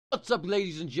What's up,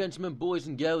 ladies and gentlemen, boys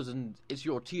and girls, and it's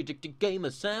your tea-addicted gamer,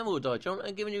 Sam or John,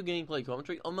 and giving you a gameplay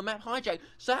commentary on the map Hijack.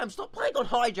 Sam, stop playing on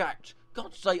Hijacked!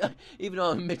 God's sake, even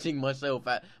though I'm admitting myself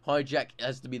that Hijack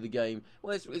has to be the game,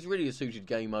 well, it's really a suited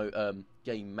game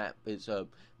map. It's the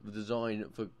design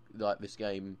for like this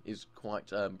game is quite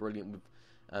brilliant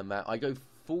with map. I go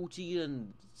 40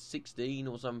 and 16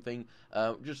 or something,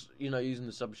 just using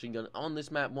the submachine gun on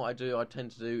this map. What I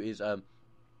tend to do is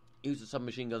use the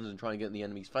submachine guns and try and get in the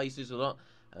enemy's faces a lot.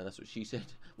 And that's what she said.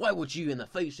 Why would you in the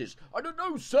faces? I don't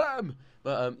know, Sam!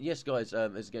 But, yes, guys,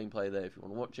 there's a gameplay there if you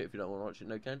want to watch it. If you don't want to watch it,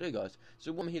 no can do, guys.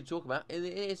 So what I'm here to talk about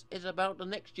is about the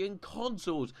next-gen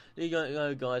consoles. There you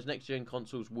go, guys. Next-gen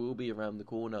consoles will be around the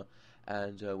corner.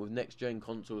 And with next-gen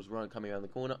consoles coming around the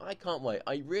corner, I can't wait.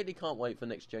 I really can't wait for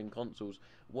next-gen consoles.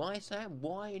 Why, Sam?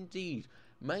 Why, indeed?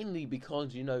 Mainly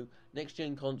because,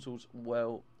 next-gen consoles,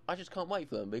 well, I just can't wait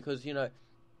for them. Because,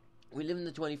 we live in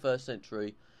the 21st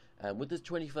century, and with the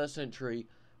 21st century,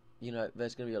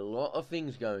 there's going to be a lot of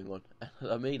things going on.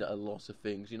 I mean, a lot of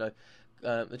things. The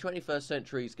 21st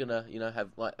century is going to, have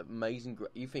like amazing.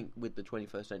 You think with the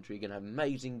 21st century, you're going to have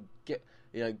amazing get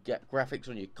graphics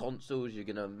on your consoles. You're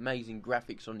going to have amazing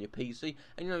graphics on your PC,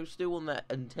 and still on that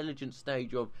intelligent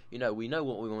stage of we know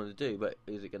what we want to do, but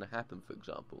is it going to happen? For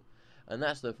example, and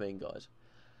that's the thing, guys.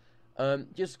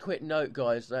 Just a quick note,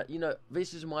 guys, that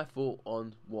this is my thought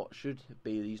on what should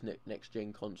be these next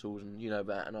gen consoles, and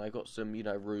that, and I got some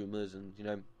rumors,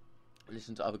 and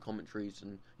listen to other commentaries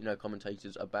and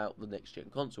commentators about the next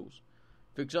gen consoles.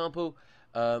 For example,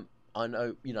 I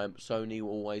know Sony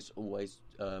always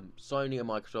Sony and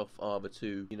Microsoft are the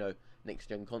two next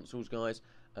gen consoles, guys.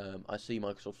 I see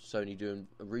Microsoft and Sony doing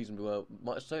reasonably well.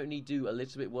 Sony do a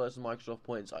little bit worse than Microsoft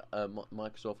points.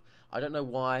 Microsoft, I don't know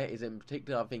why. Is it in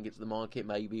particular? I think it's the market,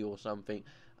 maybe, or something.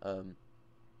 I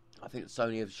think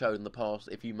Sony have shown in the past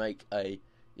if you make a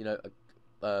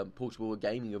portable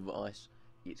gaming device,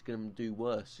 it's going to do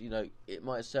worse. It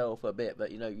might sell for a bit,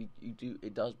 but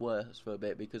it does worse for a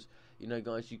bit because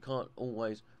guys, you can't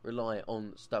always rely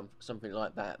on something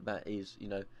like that. That is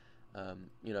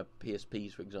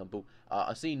PSPs, for example.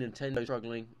 I see Nintendo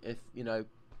struggling if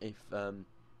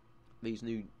these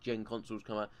new gen consoles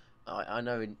come out. I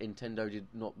know Nintendo did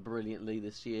not brilliantly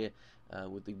this year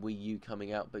with the Wii U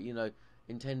coming out, but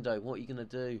Nintendo, what are you gonna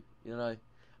do?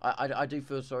 I do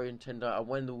feel sorry, Nintendo.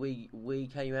 When the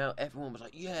Wii came out, everyone was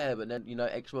like, yeah, but then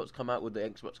Xbox come out with the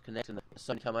Xbox Connect and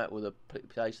Sony come out with a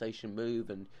PlayStation Move,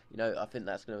 and I think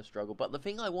that's going to struggle. But the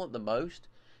thing I want the most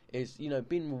is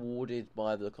being rewarded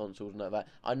by the consoles and like that.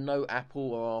 I know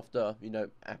Apple are after,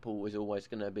 Apple is always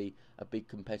going to be a big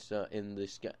competitor in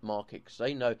this market, because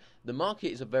they know the market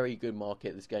is a very good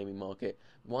market, this gaming market.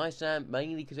 Why, Sam?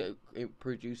 Mainly because it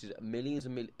produces millions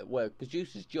and millions. Well, it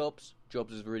produces jobs.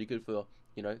 Jobs is really good for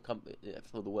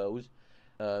for the world.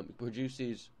 It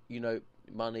produces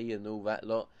money and all that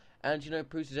lot, and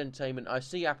produces entertainment. I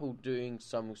see Apple doing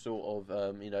some sort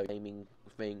of gaming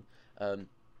thing.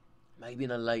 Maybe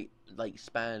in a late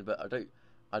span, but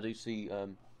I do see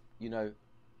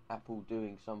Apple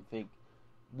doing something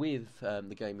with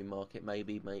the gaming market.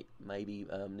 Maybe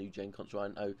new gen console. I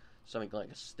don't know, something like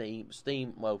a Steam.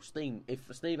 Well, Steam. If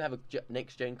Steam have a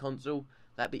next gen console,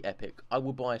 that'd be epic. I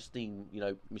would buy a Steam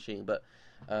machine, but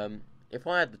if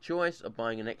I had the choice of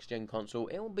buying a next gen console,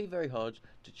 it would be very hard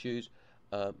to choose.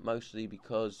 Mostly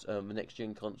because the next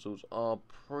gen consoles are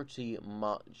pretty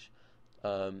much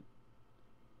not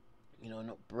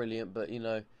brilliant, but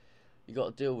you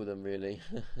got to deal with them, really,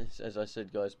 as I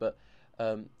said, guys. But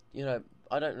I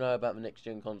don't know about the next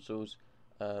gen consoles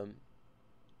and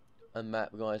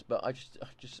that, guys. But I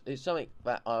just it's something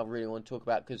that I really want to talk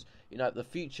about, because the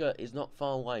future is not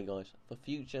far away, guys. The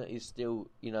future is still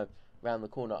around the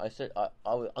corner. I said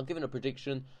I'm giving a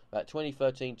prediction that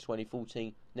 2013 to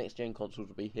 2014 next gen consoles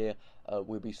will be here.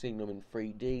 We'll be seeing them in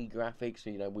 3D graphics.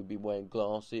 We'll be wearing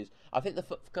glasses. I think the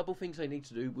couple things they need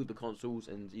to do with the consoles,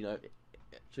 and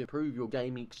to improve your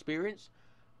gaming experience.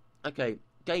 Okay,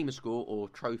 gamer score or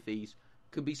trophies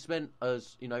could be spent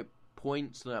as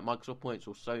points, like Microsoft points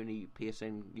or Sony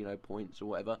PSN points or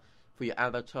whatever, for your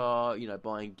avatar.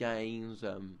 Buying games.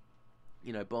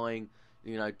 Buying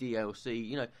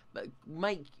DLC.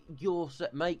 Make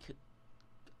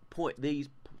these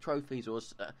trophies or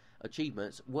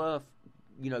achievements worth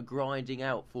grinding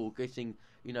out for getting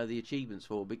the achievements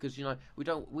for, because we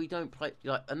don't play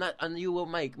and you will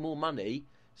make more money.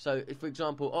 So if, for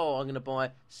example, I'm going to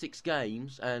buy 6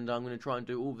 games and I'm going to try and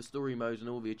do all the story modes and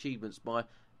all the achievements per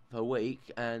week,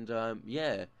 and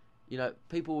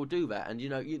people will do that, and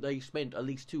they spend at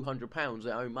least £200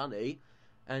 their own money,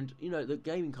 And you know the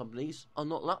gaming companies are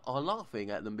not are laughing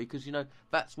at them, because you know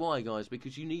that's why, guys.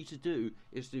 Because you need to do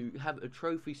is to have a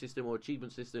trophy system or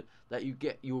achievement system that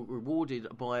you're rewarded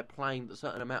by playing a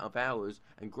certain amount of hours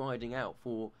and grinding out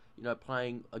for, you know,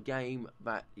 playing a game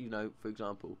that, you know, for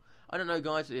example, I don't know,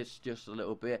 guys. It's just a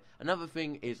little bit. Another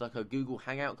thing is like a Google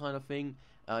Hangout kind of thing,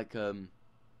 like on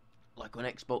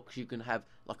Xbox you can have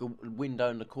like a window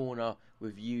in the corner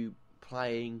with you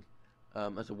playing.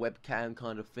 As a webcam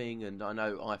kind of thing, and I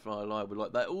know I Fly Alive would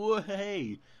like that. Oh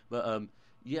hey, but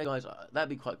yeah, guys, that'd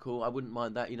be quite cool. I wouldn't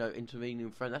mind that. You know, intervening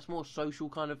with friends. That's more social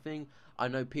kind of thing. I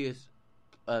know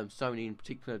Sony in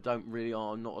particular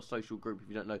are not a social group. If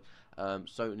you don't know,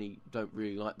 Sony don't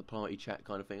really like the party chat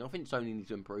kind of thing. I think Sony needs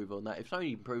to improve on that. If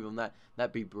Sony improve on that,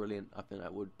 that'd be brilliant. I think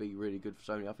that would be really good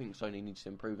for Sony. I think Sony needs to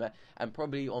improve that, and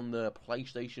probably on the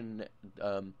PlayStation.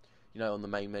 You know, on the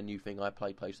main menu thing, I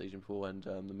play PlayStation 4, and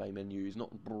the main menu is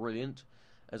not brilliant,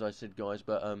 as I said, guys.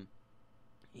 But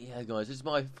yeah, guys, this is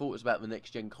my thoughts about the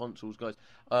next gen consoles, guys.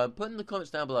 Put in the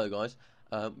comments down below, guys,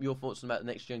 your thoughts about the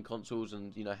next gen consoles,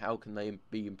 and you know how can they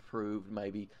be improved?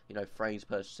 Maybe, you know, frames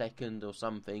per second or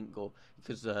something, or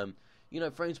because you know,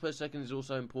 frames per second is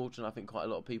also important. I think quite a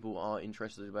lot of people are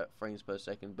interested about frames per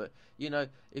second. But you know,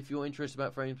 if you're interested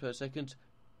about frames per second,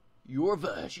 you're a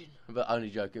virgin. But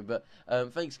only joking. But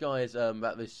thanks, guys,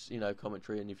 about this, you know,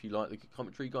 commentary. And if you like the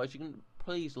commentary, guys, you can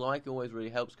please like. It always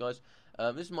really helps, guys.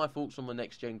 This is my thoughts on the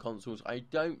next gen consoles. I'm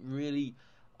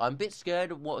a bit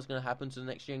scared of what's going to happen to the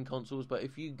next gen consoles. But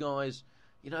if you guys,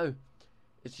 you know,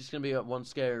 it's just going to be one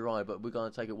scary ride. But we're going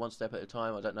to take it one step at a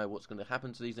time. I don't know what's going to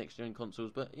happen to these next gen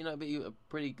consoles, but you know, it'll be a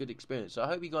pretty good experience. So I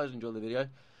hope you guys enjoy the video.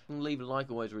 And leave a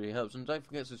like, always really helps. And don't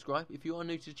forget to subscribe if you are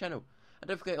new to the channel. And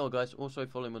don't forget, guys, also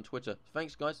follow him on Twitter.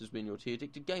 Thanks, guys. This has been your Tea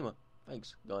Addicted Gamer.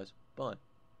 Thanks, guys. Bye.